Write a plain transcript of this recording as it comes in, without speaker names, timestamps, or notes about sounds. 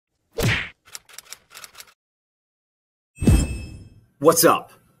What's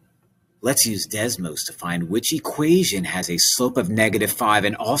up? Let's use DESMOS to find which equation has a slope of -5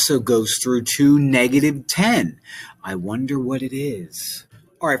 and also goes through to -10. I wonder what it is.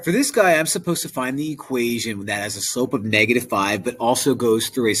 All right, for this guy, I'm supposed to find the equation that has a slope of -5 but also goes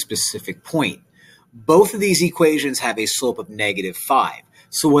through a specific point. Both of these equations have a slope of -5.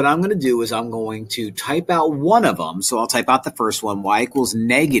 So what I'm going to do is I'm going to type out one of them. So I'll type out the first one, y equals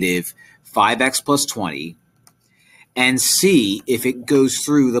 -5x plus 20. And see if it goes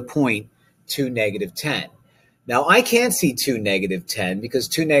through the point to -10. Now, I can't see to -10 because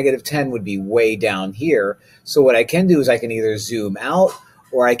to -10 would be way down here. So what I can do is I can either zoom out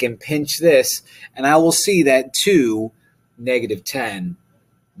or I can pinch this, and I will see that to -10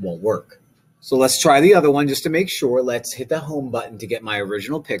 won't work. So let's try the other one just to make sure. Let's hit the home button to get my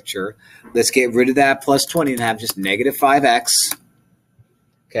original picture. Let's get rid of that plus 20 and have just -5x.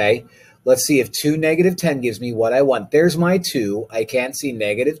 Okay. Let's see if 2 -10 gives me what I want. There's my 2. I can't see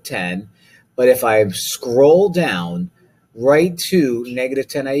 -10. But if I scroll down right to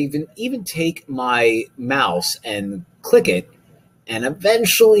 -10, I even take my mouse and click it, and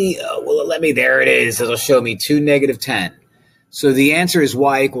eventually, will it let me? There it is. It'll show me 2 -10. So the answer is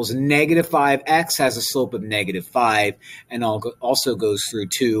y equals -5x has a slope of -5 and also goes through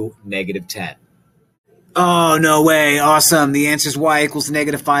to -10. Oh, no way. Awesome. The answer is y equals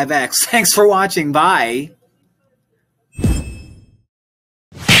 -5x. Thanks for watching. Bye.